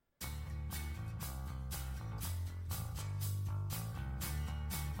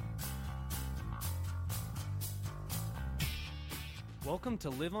Welcome to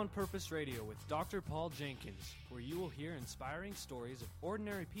Live on Purpose Radio with Dr. Paul Jenkins, where you will hear inspiring stories of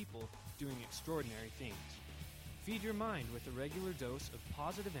ordinary people doing extraordinary things. Feed your mind with a regular dose of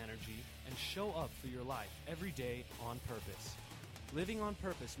positive energy and show up for your life every day on purpose. Living on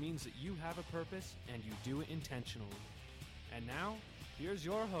purpose means that you have a purpose and you do it intentionally. And now, here's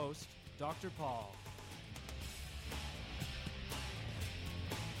your host, Dr. Paul.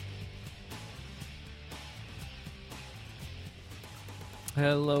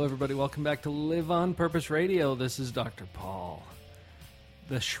 Hello, everybody. Welcome back to Live on Purpose Radio. This is Dr. Paul,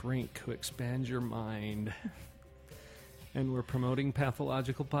 the shrink who expands your mind. And we're promoting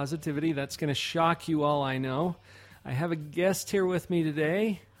pathological positivity. That's going to shock you all, I know. I have a guest here with me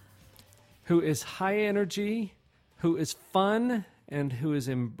today who is high energy, who is fun, and who is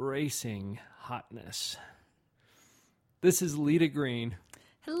embracing hotness. This is Lita Green.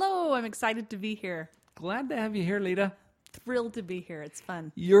 Hello, I'm excited to be here. Glad to have you here, Lita. Thrilled to be here. It's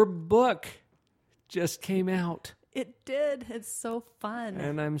fun. Your book just came out. It did. It's so fun.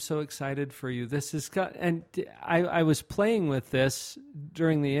 And I'm so excited for you. This is and I was playing with this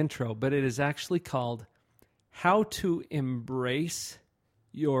during the intro, but it is actually called How to Embrace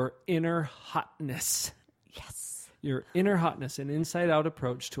Your Inner Hotness. Yes. Your Inner Hotness, an inside-out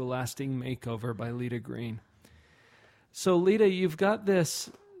approach to a lasting makeover by Lita Green. So, Lita, you've got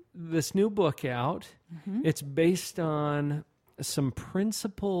this new book out. Mm-hmm. It's based on some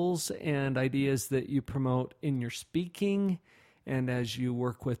principles and ideas that you promote in your speaking and as you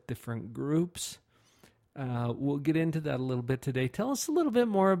work with different groups. We'll get into that a little bit today. Tell us a little bit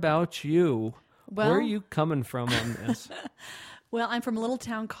more about you. Where are you coming from on this? Well, I'm from a little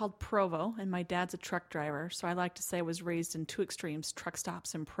town called Provo, and my dad's a truck driver. So I like to say I was raised in two extremes, truck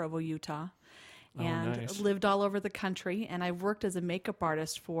stops in Provo, Utah. And nice. Lived all over the country, and I've worked as a makeup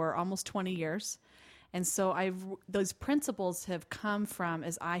artist for almost 20 years. And so those principles have come from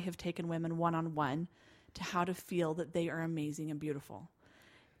as I have taken women one-on-one to how to feel that they are amazing and beautiful.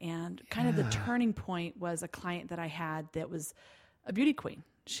 And kind of the turning point was a client that I had that was a beauty queen.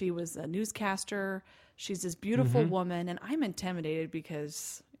 She was a newscaster. She's this beautiful woman, and I'm intimidated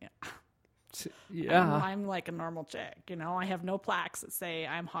because I'm like a normal chick. You know, I have no plaques that say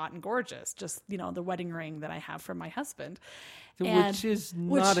I'm hot and gorgeous, just, you know, the wedding ring that I have from my husband. Which is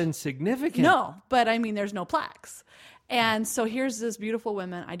not insignificant. No, but I mean, there's no plaques. And so here's this beautiful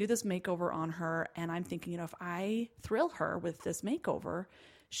woman. I do this makeover on her, and I'm thinking, you know, if I thrill her with this makeover,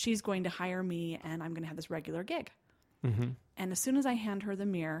 she's going to hire me, and I'm going to have this regular gig. Mm-hmm. And as soon as I hand her the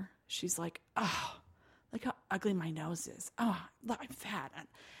mirror, she's like, oh, look how ugly my nose is. Oh, look, I'm fat.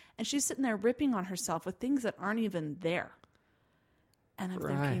 And she's sitting there ripping on herself with things that aren't even there. And I'm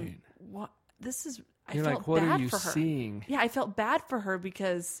thinking, what? This is... You're like, what are you seeing? Yeah, I felt bad for her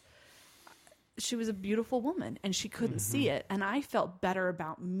because she was a beautiful woman and she couldn't see it. And I felt better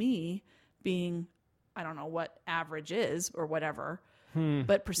about me being, I don't know what average is or whatever,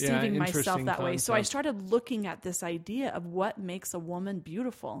 but perceiving myself that way. So I started looking at this idea of what makes a woman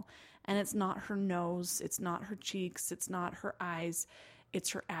beautiful. And it's not her nose, it's not her cheeks, it's not her eyes,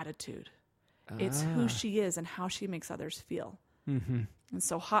 it's her attitude. It's who she is and how she makes others feel. Mm-hmm. And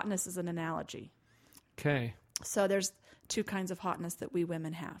so hotness is an analogy. Okay. So there's two kinds of hotness that we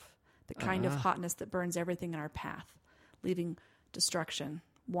women have. The kind of hotness that burns everything in our path, leaving destruction,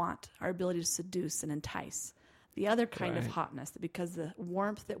 want, our ability to seduce and entice. The other kind of hotness that because the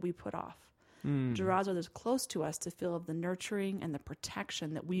warmth that we put off draws others close to us to feel of the nurturing and the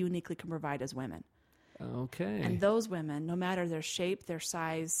protection that we uniquely can provide as women. Okay. And those women, no matter their shape, their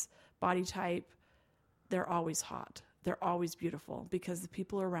size, body type, they're always hot. They're always beautiful because the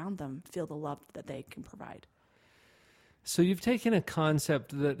people around them feel the love that they can provide. So you've taken a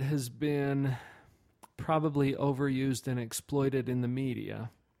concept that has been probably overused and exploited in the media,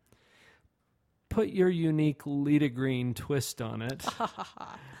 put your unique Lita Green twist on it,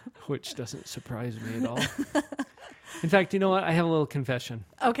 which doesn't surprise me at all. In fact, you know what? I have a little confession.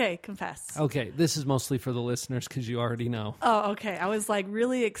 Okay, confess. Okay, this is mostly for the listeners because you already know. Oh, okay. I was like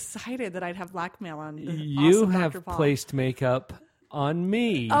really excited that I'd have blackmail on. You have placed makeup on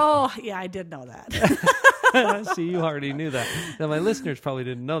me. Oh, yeah, I did know that. See, you already knew that. Now, my listeners probably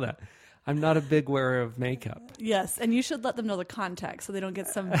didn't know that. I'm not a big wearer of makeup. Yes, and you should let them know the context so they don't get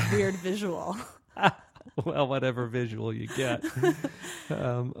some weird visual. Well, whatever visual you get.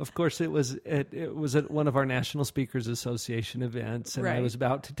 Of course, it was at one of our National Speakers Association events, and I was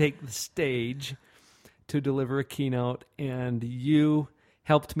about to take the stage to deliver a keynote, and you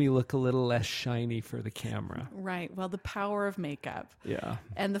helped me look a little less shiny for the camera. Right. Well, the power of makeup. Yeah.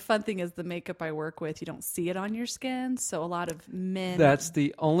 And the fun thing is the makeup I work with, you don't see it on your skin. So a lot of men. That's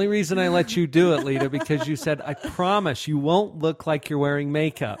the only reason I let you do it, Lita, because you said, I promise you won't look like you're wearing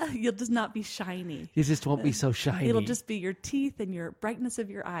makeup. You'll just not be shiny. You just won't be so shiny. It'll just be your teeth and your brightness of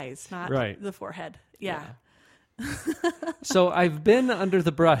your eyes, not the forehead. Yeah. So I've been under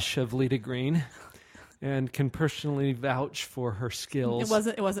the brush of Lita Green and can personally vouch for her skills.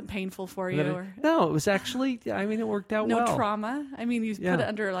 It wasn't painful for you? No, it was actually, it worked out well. No trauma? I mean, you put it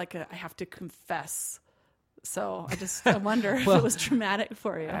under like I have to confess. So I wonder if it was traumatic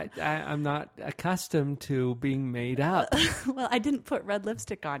for you. I'm not accustomed to being made up. Well, I didn't put red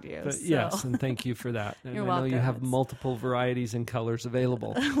lipstick on you. But yes, and thank you for that. And You're I welcome. know you have multiple varieties and colors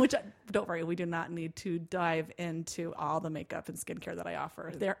available. Which, don't worry, we do not need to dive into all the makeup and skincare that I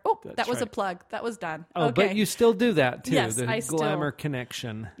offer. That was a plug. That was done. Oh, okay. But you still do that too, yes, the glamour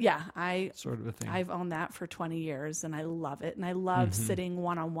connection. Yeah, sort of a thing. I've owned that for 20 years, and I love it. And I love sitting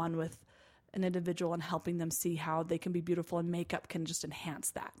one-on-one with an individual and helping them see how they can be beautiful, and makeup can just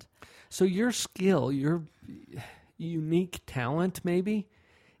enhance that. So your skill, your unique talent maybe,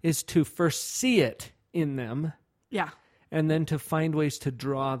 is to first see it in them. Yeah. And then to find ways to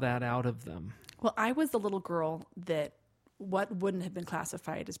draw that out of them. Well, I was the little girl that what wouldn't have been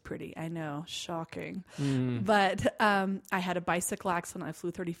classified as pretty. I know, shocking. But I had a bicycle accident. I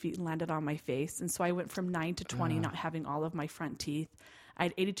flew 30 feet and landed on my face. And so I went from 9 to 20 not having all of my front teeth. I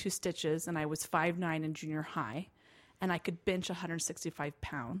had 82 stitches, and I was 5'9" in junior high, and I could bench 165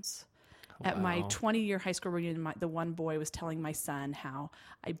 pounds. Wow. At my 20-year high school reunion, the one boy was telling my son how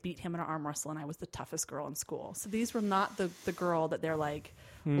I beat him in an arm wrestle, and I was the toughest girl in school. So these were not the girl that they're like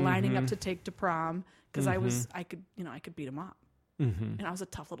lining up to take to prom, because I could beat him up, and I was a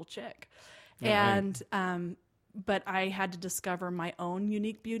tough little chick. Right. And but I had to discover my own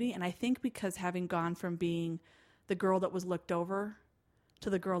unique beauty, and I think because having gone from being the girl that was looked over to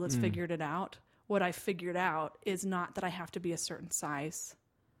the girl that's figured it out, what I figured out is not that I have to be a certain size.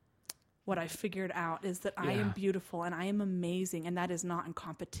 What I figured out is that I am beautiful and I am amazing, and that is not in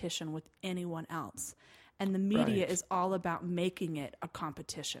competition with anyone else. And the media is all about making it a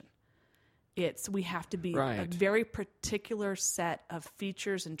competition. We have to be a very particular set of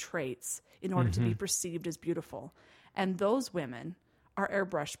features and traits in order to be perceived as beautiful. And those women are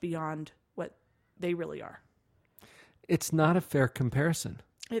airbrushed beyond what they really are. It's not a fair comparison.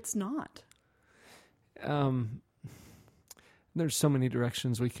 It's not. There's so many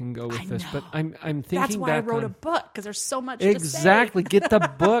directions we can go with this, but I'm thinking that's why back I wrote on, a book, because there's so much exactly. to say. Get the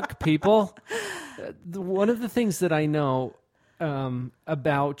book, people. One of the things that I know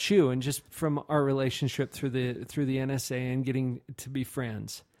about you, and just from our relationship through the NSA and getting to be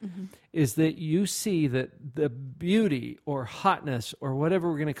friends, is that you see that the beauty or hotness or whatever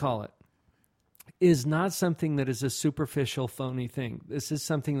we're going to call it is not something that is a superficial, phony thing. This is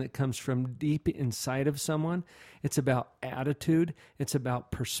something that comes from deep inside of someone. It's about attitude. It's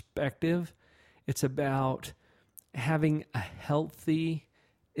about perspective. It's about having a healthy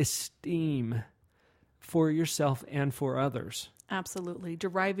esteem for yourself and for others. Absolutely.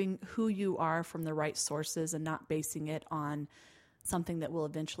 Deriving who you are from the right sources and not basing it on something that will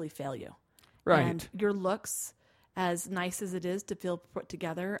eventually fail you. Right. And your looks, as nice as it is to feel put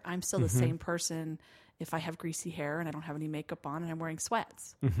together, I'm still the same person if I have greasy hair and I don't have any makeup on and I'm wearing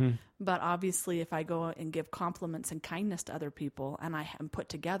sweats. But obviously, if I go and give compliments and kindness to other people and I am put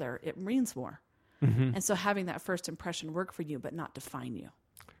together, it means more. And so having that first impression work for you, but not define you.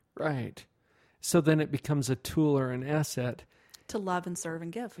 Right. So then it becomes a tool or an asset. To love and serve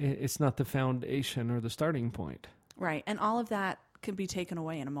and give. It's not the foundation or the starting point. Right. And all of that can be taken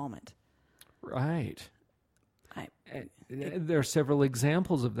away in a moment. Right. There are several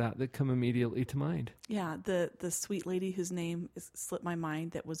examples of that come immediately to mind. Yeah, the sweet lady whose name slipped my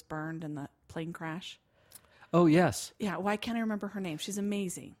mind that was burned in the plane crash. Oh, yes. Yeah, why can't I remember her name? She's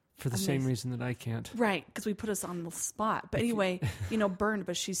amazing. For the same reason that I can't. Right, because we put us on the spot. But anyway, burned,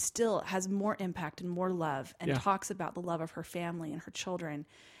 but she still has more impact and more love and talks about the love of her family and her children.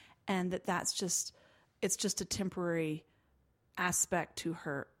 And it's just a temporary aspect to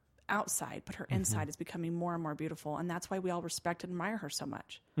her outside, but her inside is becoming more and more beautiful, and that's why we all respect and admire her so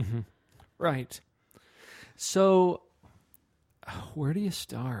much. Right. So where do you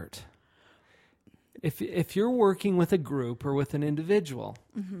start? If you're working with a group or with an individual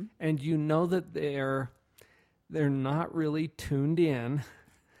and you know that they're not really tuned in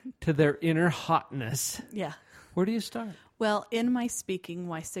to their inner hotness, where do you start? Well, in my speaking,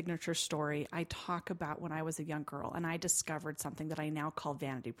 my signature story, I talk about when I was a young girl and I discovered something that I now call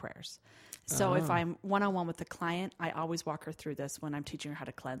vanity prayers. So if I'm one-on-one with a client, I always walk her through this when I'm teaching her how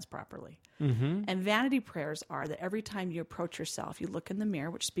to cleanse properly. Mm-hmm. And vanity prayers are that every time you approach yourself, you look in the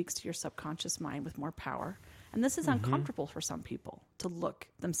mirror, which speaks to your subconscious mind with more power. And this is uncomfortable for some people to look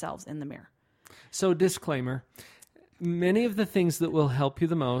themselves in the mirror. So disclaimer, many of the things that will help you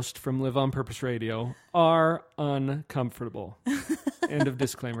the most from Live on Purpose Radio are uncomfortable. End of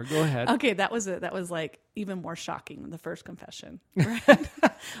disclaimer. Go ahead. Okay, that was like even more shocking than the first confession. Right?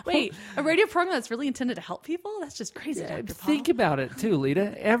 Wait, a radio program that's really intended to help people? That's just crazy, Dr. Paul. Think about it too,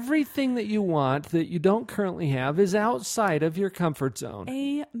 Lita. Everything that you want that you don't currently have is outside of your comfort zone.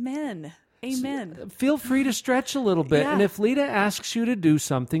 Amen. Amen. Feel free to stretch a little bit. Yeah. And if Lita asks you to do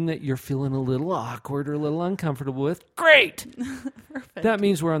something that you're feeling a little awkward or a little uncomfortable with, great. Perfect. That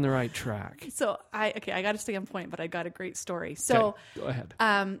means we're on the right track. So I got to stay on point, but I got a great story. So Okay, go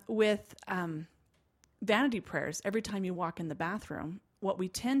ahead. with vanity prayers, every time you walk in the bathroom, what we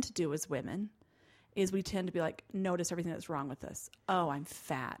tend to do as women is we tend to be like, notice everything that's wrong with us. Oh, I'm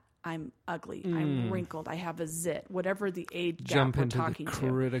fat. I'm ugly. I'm wrinkled. I have a zit. Whatever the age gap Jump we're into talking the to.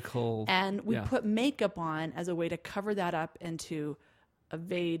 critical. And we yeah. put makeup on as a way to cover that up and to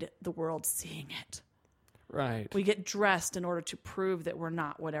evade the world seeing it. Right. We get dressed in order to prove that we're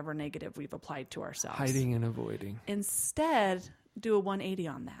not whatever negative we've applied to ourselves. Hiding and avoiding. Instead, do a 180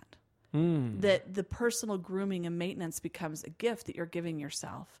 on that. That the personal grooming and maintenance becomes a gift that you're giving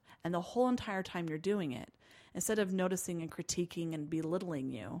yourself. And the whole entire time you're doing it, instead of noticing and critiquing and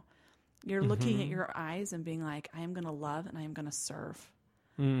belittling you, you're looking at your eyes and being like, I am going to love and I am going to serve.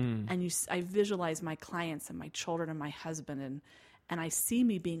 And I visualize my clients and my children and my husband, and I see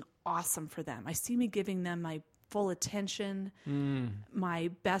me being awesome for them. I see me giving them my full attention, my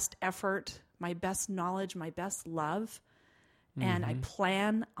best effort, my best knowledge, my best love. And I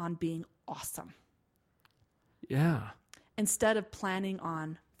plan on being awesome. Yeah. Instead of planning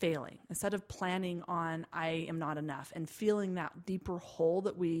on failing, instead of planning on I am not enough and feeling that deeper hole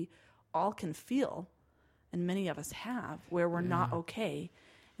that we all can feel, and many of us have, where we're not okay.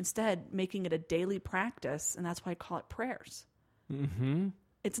 Instead, making it a daily practice, and that's why I call it prayers. Mm-hmm.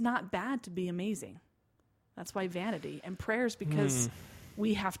 It's not bad to be amazing. That's why vanity and prayers, because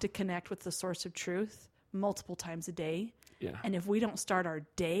we have to connect with the source of truth multiple times a day. Yeah. And if we don't start our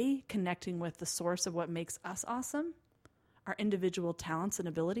day connecting with the source of what makes us awesome, our individual talents and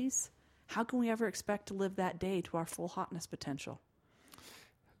abilities, how can we ever expect to live that day to our full hotness potential?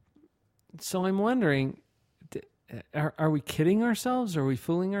 So I'm wondering, are we kidding ourselves? Are we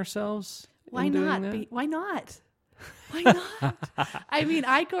fooling ourselves? Why in doing not? that? Why not? Why not? I mean,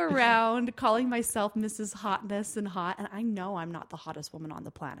 I go around calling myself Mrs. Hotness and hot, and I know I'm not the hottest woman on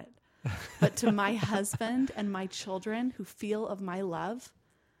the planet. But to my husband and my children who feel of my love,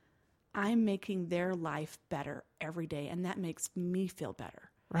 I'm making their life better every day, and that makes me feel better.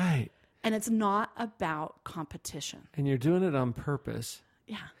 Right. And it's not about competition. And you're doing it on purpose.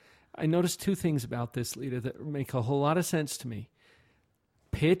 Yeah. I noticed two things about this, Lita, that make a whole lot of sense to me.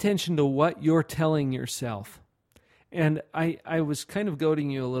 Pay attention to what you're telling yourself. And I was kind of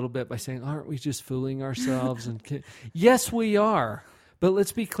goading you a little bit by saying, aren't we just fooling ourselves? And yes, we are. But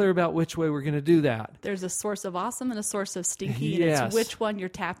let's be clear about which way we're going to do that. There's a source of awesome and a source of stinky, Yes. and it's which one you're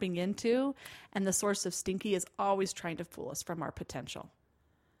tapping into. And the source of stinky is always trying to fool us from our potential.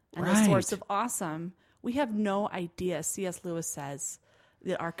 And the source of awesome, we have no idea. C.S. Lewis says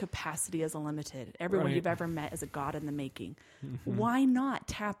that our capacity is unlimited. Everyone you've ever met is a god in the making. Why not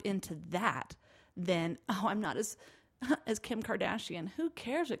tap into that? Then, I'm not as Kim Kardashian. Who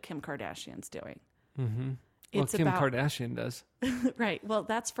cares what Kim Kardashian's doing? Mm-hmm. Well, Kim Kardashian does. Right. Well,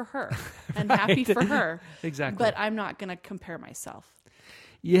 that's for her. And happy for her. Exactly. But I'm not going to compare myself.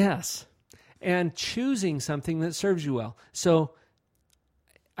 Yes. And choosing something that serves you well. So,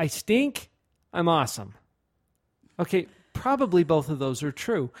 I stink, I'm awesome. Okay, probably both of those are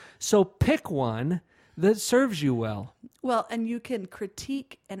true. So pick one that serves you well. Well, and you can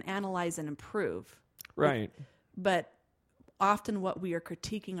critique and analyze and improve. Right. But often what we are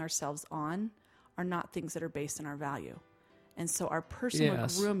critiquing ourselves on are not things that are based in our value. And so our personal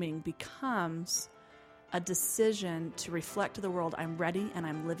grooming becomes a decision to reflect to the world, I'm ready and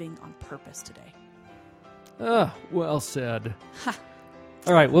I'm living on purpose today. Well said.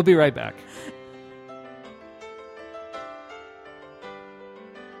 All right, we'll be right back.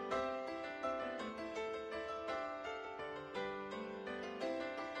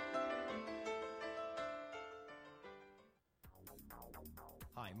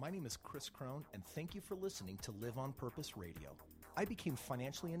 Hi, my name is Chris Crone, and thank you for listening to Live on Purpose Radio. I became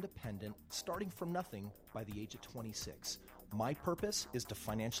financially independent, starting from nothing by the age of 26. My purpose is to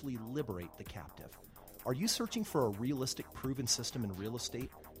financially liberate the captive. Are you searching for a realistic, proven system in real estate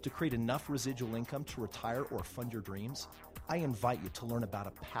to create enough residual income to retire or fund your dreams? I invite you to learn about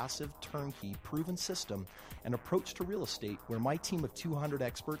a passive, turnkey, proven system and approach to real estate where my team of 200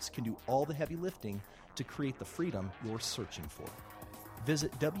 experts can do all the heavy lifting to create the freedom you're searching for.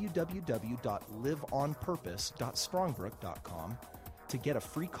 Visit www.liveonpurpose.strongbrook.com to get a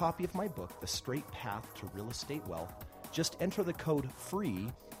free copy of my book, The Straight Path to Real Estate Wealth. Just enter the code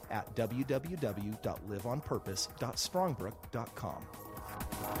FREE at www.liveonpurpose.strongbrook.com.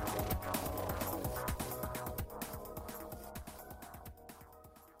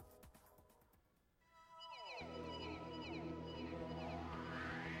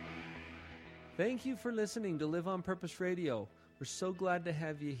 Thank you for listening to Live on Purpose Radio. We're so glad to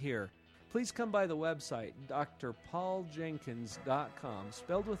have you here. Please come by the website, drpauljenkins.com,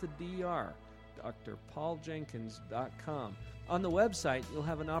 spelled with a DR, drpauljenkins.com. On the website, you'll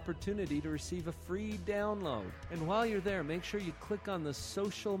have an opportunity to receive a free download. And while you're there, make sure you click on the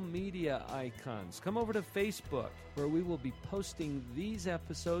social media icons. Come over to Facebook, where we will be posting these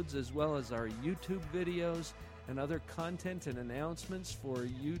episodes as well as our YouTube videos and other content and announcements for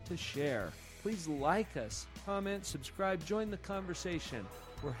you to share. Please like us, comment, subscribe, join the conversation.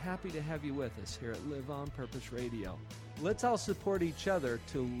 We're happy to have you with us here at Live on Purpose Radio. Let's all support each other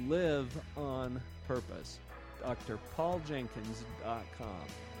to live on purpose. drpauljenkins.com.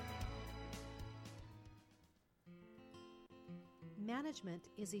 Management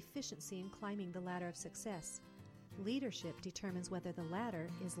is efficiency in climbing the ladder of success. Leadership determines whether the ladder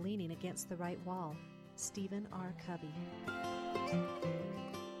is leaning against the right wall. Stephen R. Covey.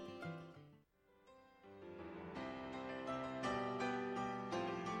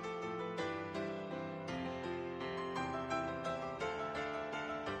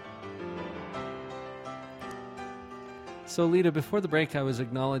 So, Lita, before the break, I was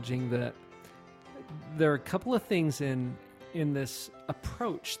acknowledging that there are a couple of things in this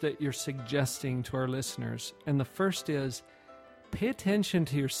approach that you're suggesting to our listeners. And the first is, pay attention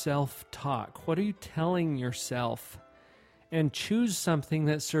to your self-talk. What are you telling yourself? And choose something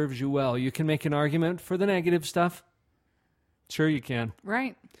that serves you well. You can make an argument for the negative stuff. Sure you can.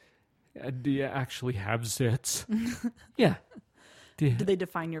 Right. Do you actually have zits? Yeah. Do they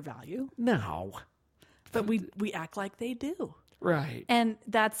define your value? No. But we act like they do. Right. And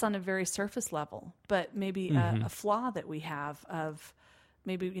that's on a very surface level. But maybe a flaw that we have of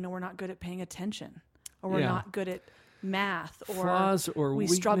maybe, we're not good at paying attention. Or we're not good at math. Or flaws or we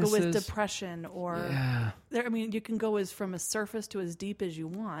weaknesses. struggle with depression. Or you can go from a surface to as deep as you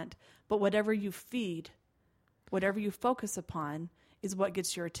want. But whatever you feed, whatever you focus upon is what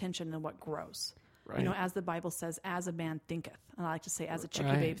gets your attention and what grows. Right. As the Bible says, as a man thinketh. And I like to say, as a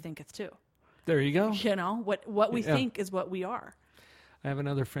chicky babe thinketh too. There you go. What we think is what we are. I have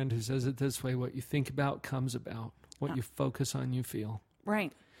another friend who says it this way: what you think about comes about. What you focus on, you feel.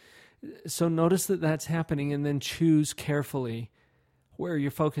 Right. So notice that that's happening, and then choose carefully where your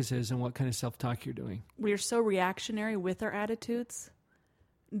focus is and what kind of self-talk you're doing. We're so reactionary with our attitudes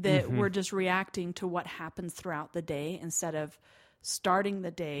that we're just reacting to what happens throughout the day instead of starting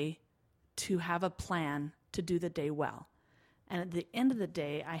the day to have a plan to do the day well. And at the end of the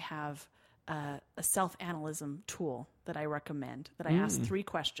day, I have a self-analysm tool that I recommend, that I ask 3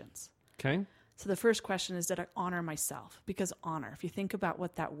 questions. Okay. So the first question is, did I honor myself? Because honor, if you think about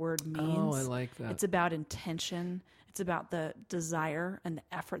what that word means, I like that. It's about intention. It's about the desire and the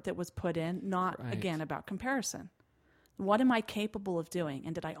effort that was put in, not, again, about comparison. What am I capable of doing,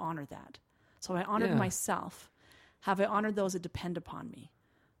 and did I honor that? So I honored myself. Have I honored those that depend upon me?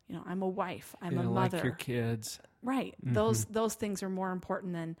 I'm a wife. I'm a mother. Like your kids. Right. Those things are more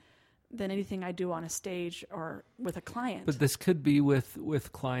important than anything I do on a stage or with a client. But this could be with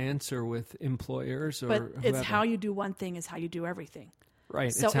clients or with employers or But it's whoever. how you do one thing is how you do everything.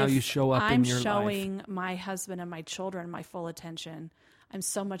 Right. So it's how you show up in your life. I'm showing my husband and my children my full attention. I'm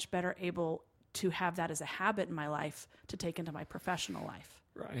so much better able to have that as a habit in my life to take into my professional life.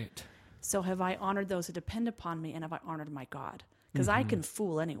 Right. So have I honored those who depend upon me, and have I honored my God? Because I can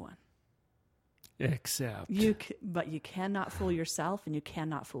fool anyone. Except. But you cannot fool yourself, and you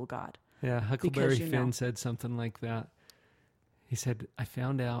cannot fool God. Yeah, Huckleberry Finn said something like that. He said, I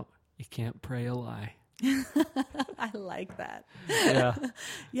found out you can't pray a lie. I like that. Yeah.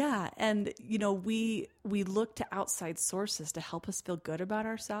 Yeah. And, we look to outside sources to help us feel good about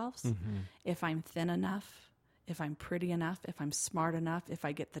ourselves. If I'm thin enough, if I'm pretty enough, if I'm smart enough, if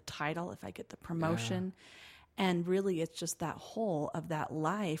I get the title, if I get the promotion. And really, it's just that whole of that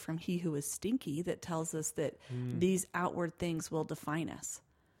lie from he who is stinky that tells us that these outward things will define us.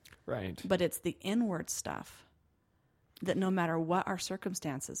 Right. But it's the inward stuff that no matter what our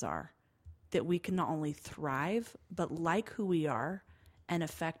circumstances are, that we can not only thrive, but like who we are and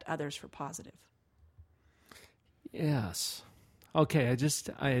affect others for positive. Yes. Okay,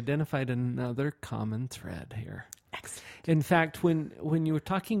 I identified another common thread here. Excellent. In fact, when you were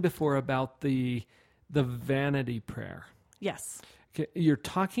talking before about the vanity prayer, Yes. okay, you're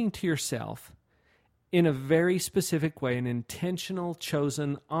talking to yourself in a very specific way, an intentional,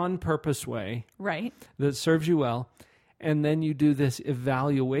 chosen, on purpose way Right. that serves you well. And then you do this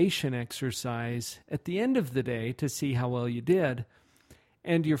evaluation exercise at the end of the day to see how well you did.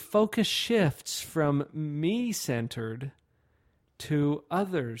 And your focus shifts from me-centered to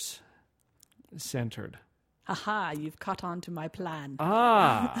others-centered. Aha, you've caught on to my plan.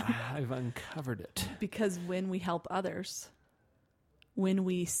 I've uncovered it. Because when we help others, when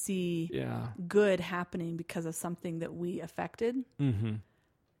we see Yeah. good happening because of something that we affected, Mm-hmm.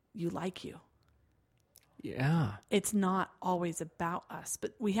 you like you. Yeah. It's not always about us,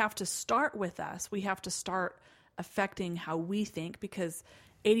 but we have to start with us. We have to start affecting how we think, because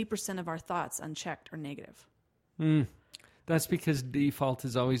 80% of our thoughts unchecked are negative. That's because default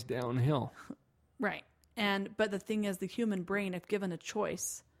is always downhill. Right. But the thing is, the human brain, if given a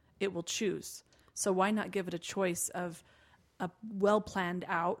choice, it will choose. So why not give it a choice of a well-planned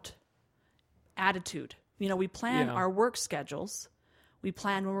out attitude? We plan Yeah. our work schedules. We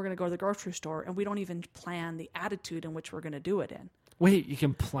plan when we're going to go to the grocery store, and we don't even plan the attitude in which we're going to do it in. Wait, you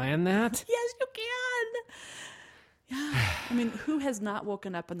can plan that? Yes, you can. Yeah. I mean, who has not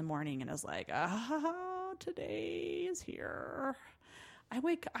woken up in the morning and is like, today is here.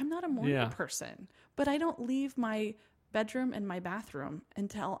 I'm not a morning person, but I don't leave my bedroom and my bathroom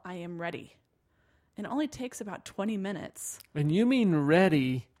until I am ready. It only takes about 20 minutes. And you mean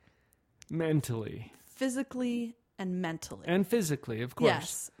ready mentally. Physically and mentally. And physically, of course.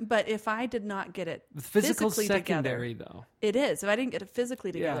 Yes, but if I did not get it The physical's physically secondary, together, though. it is. If I didn't get it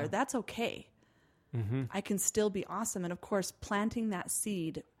physically together, Yeah. that's okay. Mm-hmm. I can still be awesome. And of course, planting that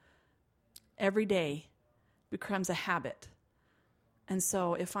seed every day becomes a habit. And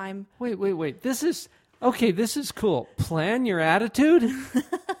so if I'm... Wait. This is cool. Plan your attitude?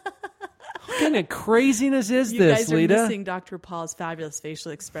 What kind of craziness is You this, guys are Lita? missing Dr. Paul's fabulous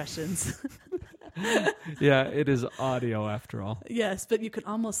facial expressions. Yeah, it is audio after all. Yes, but you can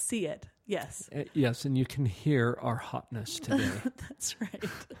almost see it. Yes, Yes, and you can hear our hotness today. that's right.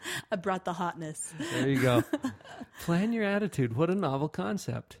 I brought the hotness. There you go. Plan your attitude. What a novel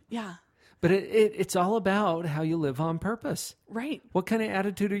concept. Yeah, But it's all about how you live on purpose. right. What kind of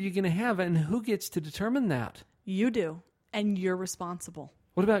attitude are you going to have, and who gets to determine that? You do, and you're responsible.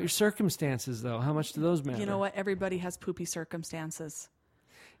 What about your circumstances, though? How much do those matter? You know what? Everybody has poopy circumstances.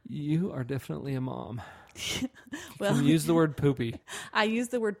 You are definitely a mom. Well, Can you use the word poopy? I use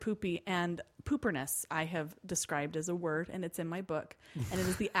the word poopy, and pooperness I have described as a word, and it's in my book. And it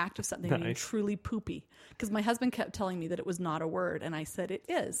is the act of something being Nice. truly poopy. Because my husband kept telling me that it was not a word, and I said, it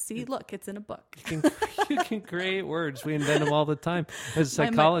is. See, look, it's in a book. You can create words. We invent them all the time. As I'm a-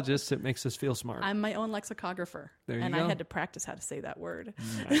 psychologists, it makes us feel smart. I'm my own lexicographer. There you and go. I had to practice how to say that word.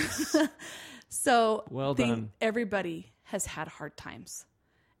 Nice. So Well done. everybody has had hard times.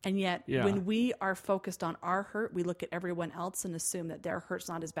 And yet, Yeah. when we are focused on our hurt, we look at everyone else and assume that their hurt's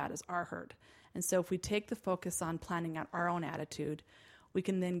not as bad as our hurt. And so if we take the focus on planning out our own attitude, we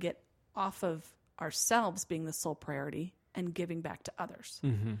can then get off of ourselves being the sole priority and giving back to others.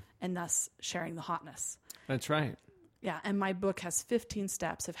 Mm-hmm. And thus sharing the hotness. That's right. Yeah, and my book has 15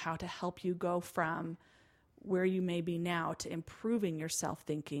 steps of how to help you go from where you may be now to improving your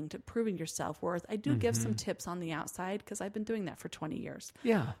self-thinking, to improving your self-worth. I do give some tips on the outside because I've been doing that for 20 years.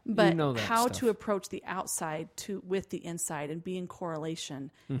 Yeah. But you know that how stuff. to approach the outside with the inside and be in correlation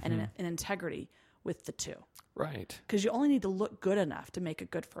and in integrity with the two. Right. Because you only need to look good enough to make a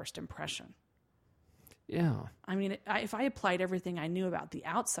good first impression. Yeah. I mean, if I applied everything I knew about the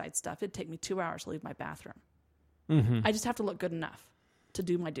outside stuff, it'd take me 2 hours to leave my bathroom. Mm-hmm. I just have to look good enough to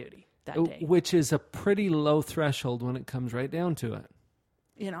do my duty that day. Which is a pretty low threshold when it comes right down to it.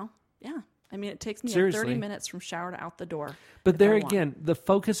 Yeah. I mean, it takes me Seriously. 30 minutes from shower to out the door. But if there I want. again, the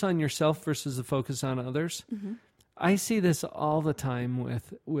focus on yourself versus the focus on others. Mm-hmm. I see this all the time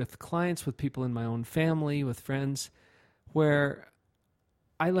with clients, with people in my own family, with friends, where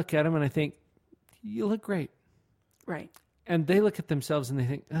I look at them and I think, you look great. Right. And they look at themselves and they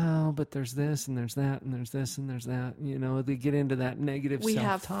think, oh, but there's this and there's that and there's this and there's that. You know, they get into that negative We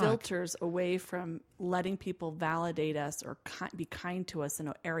self-talk. have filters away from letting people validate us or be kind to us in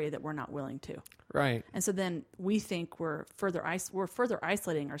an area that we're not willing to. Right. And so then we think we're further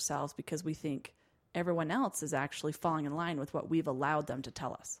isolating ourselves because we think everyone else is actually falling in line with what we've allowed them to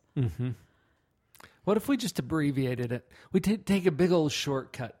tell us. Mm-hmm. What if we just abbreviated it? We take a big old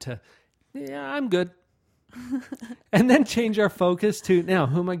shortcut to, yeah, I'm good. And then change our focus to, now,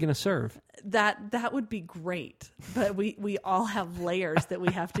 who am I going to serve? That would be great. But we all have layers that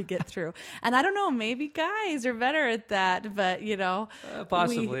we have to get through. And I don't know, maybe guys are better at that, but you know,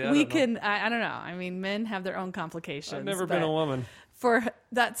 possibly. I don't know. I don't know. I mean, men have their own complications. I've never been a woman. For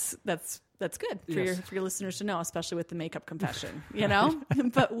that's good for Yes. your listeners to know, especially with the makeup confession, you know.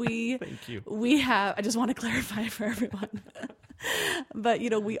 But Thank you. we have. I just want to clarify for everyone. But you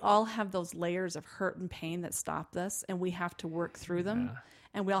know, we all have those layers of hurt and pain that stop us, and we have to work through them. Yeah.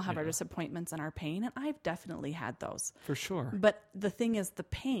 And we all have our disappointments and our pain, and I've definitely had those. For sure. But the thing is, the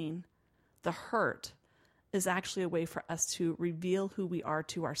pain, the hurt, is actually a way for us to reveal who we are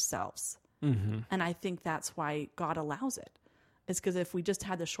to ourselves. Mm-hmm. And I think that's why God allows it. It's because if we just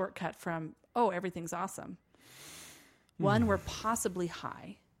had the shortcut from, oh, everything's awesome. One, we're possibly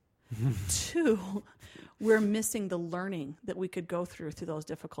high. Two, we're missing the learning that we could go through those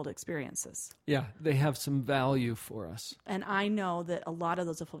difficult experiences. Yeah, they have some value for us. And I know that a lot of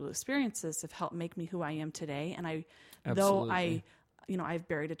those difficult experiences have helped make me who I am today. And Absolutely. I've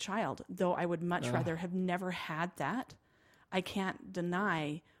buried a child, though I would much rather have never had that. I can't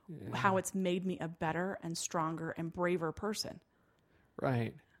deny how it's made me a better and stronger and braver person.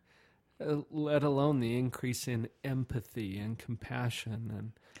 Right. Let alone the increase in empathy and compassion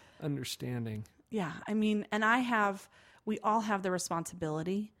and understanding. Yeah, I mean, and we all have the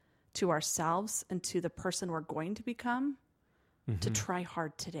responsibility to ourselves and to the person we're going to become to try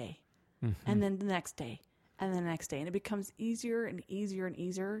hard today. And then the next day and the next day. And it becomes easier and easier and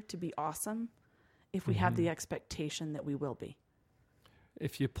easier to be awesome if we have the expectation that we will be.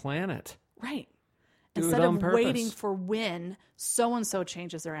 If you plan it. Right. Do Instead it on of purpose. waiting for when so-and-so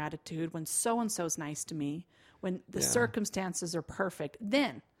changes their attitude, when so-and-so's nice to me, when the circumstances are perfect,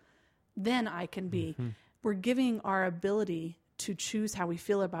 then I can be. We're giving our ability to choose how we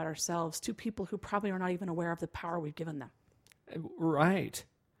feel about ourselves to people who probably are not even aware of the power we've given them. Right.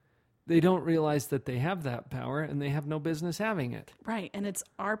 They don't realize that they have that power and they have no business having it. Right. And it's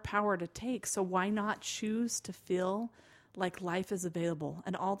our power to take. So why not choose to feel like life is available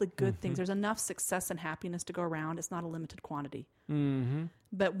and all the good things? There's enough success and happiness to go around. It's not a limited quantity. Mm-hmm.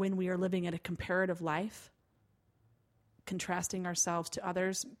 But when we are living in a comparative life, contrasting ourselves to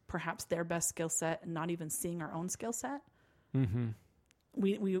others, perhaps their best skill set, and not even seeing our own skill set,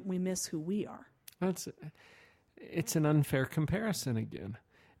 we miss who we are. It's an unfair comparison again,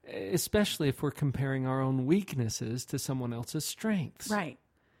 especially if we're comparing our own weaknesses to someone else's strengths. Right.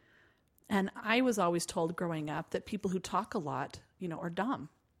 And I was always told growing up that people who talk a lot, are dumb,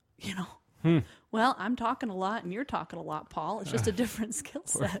 Well, I'm talking a lot and you're talking a lot, Paul. It's just a different skill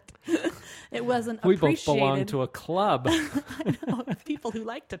set. It wasn't We appreciated. both belong to a club, I know, of people who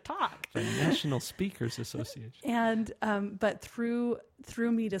like to talk. the National Speakers Association. And but through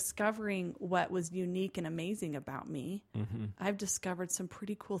me discovering what was unique and amazing about me, I've discovered some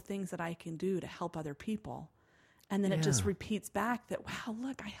pretty cool things that I can do to help other people. And then it just repeats back that, wow,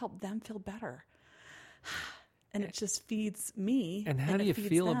 look, I helped them feel better. And it just feeds me. And how do you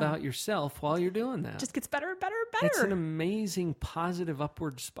feel about yourself while you're doing that? It just gets better and better and better. It's an amazing positive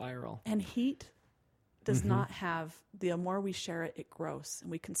upward spiral. And heat does not have, the more we share it, it grows. And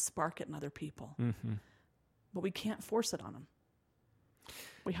we can spark it in other people. But we can't force it on them.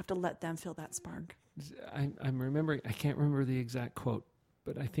 We have to let them feel that spark. I'm remembering, I can't remember the exact quote,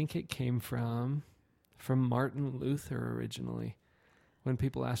 but I think it came from Martin Luther originally, when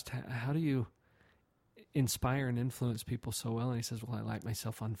people asked, how do you inspire and influence people so well? And he says, well, I light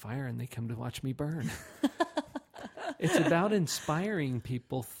myself on fire and they come to watch me burn. It's about inspiring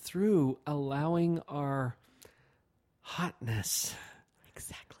people through allowing our hotness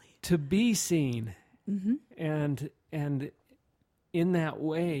to be seen. And in that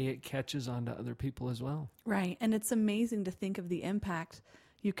way, it catches on to other people as well. Right. And it's amazing to think of the impact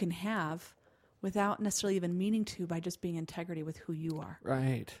you can have without necessarily even meaning to, by just being in integrity with who you are.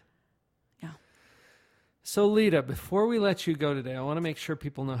 Right. Yeah. So, Lita, before we let you go today, I want to make sure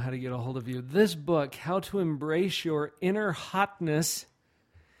people know how to get a hold of you. This book, How to Embrace Your Inner Hotness.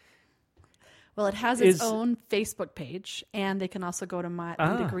 Well, it has its own Facebook page, and they can also go to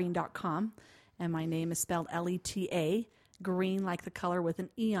litagreen.com. And my name is spelled Leta, green like the color with an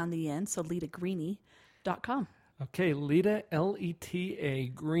E on the end, so litagreeny.com. Okay, Leta, L-E-T-A,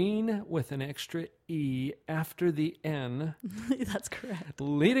 Green with an extra E after the N. That's correct.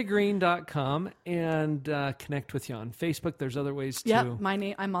 LetaGreen.com, and connect with you on Facebook. There's other ways Yep, my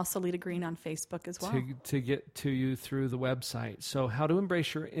name. I'm also Leta Green on Facebook as well. to get to you through the website. So how to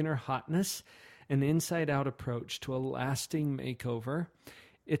embrace your inner hotness, an inside-out approach to a lasting makeover.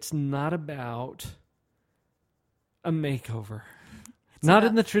 It's not about a makeover. Not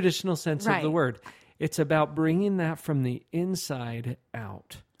in the traditional sense of the word. It's about bringing that from the inside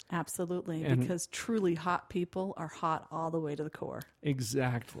out. Absolutely, And because truly hot people are hot all the way to the core.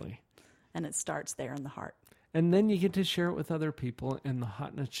 Exactly. And it starts there in the heart. And then you get to share it with other people, and the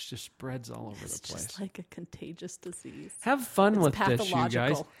hotness just spreads all over It's the place. just like a contagious disease. Have fun It's with this, you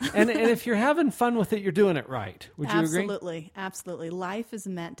guys. pathological. And if you're having fun with it, you're doing it right. Would you agree? Absolutely, absolutely. Life is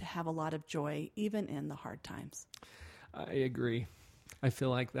meant to have a lot of joy, even in the hard times. I agree. I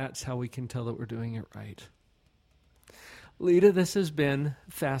feel like that's how we can tell that we're doing it right. Leta, this has been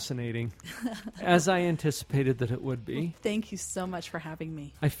fascinating, as I anticipated that it would be. Thank you so much for having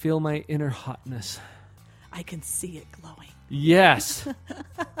me. I feel my inner hotness. I can see it glowing. Yes.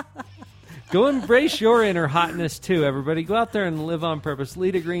 Go embrace your inner hotness too, everybody. Go out there and live on purpose.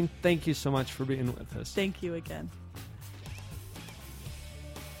 Leta Green, thank you so much for being with us. Thank you again.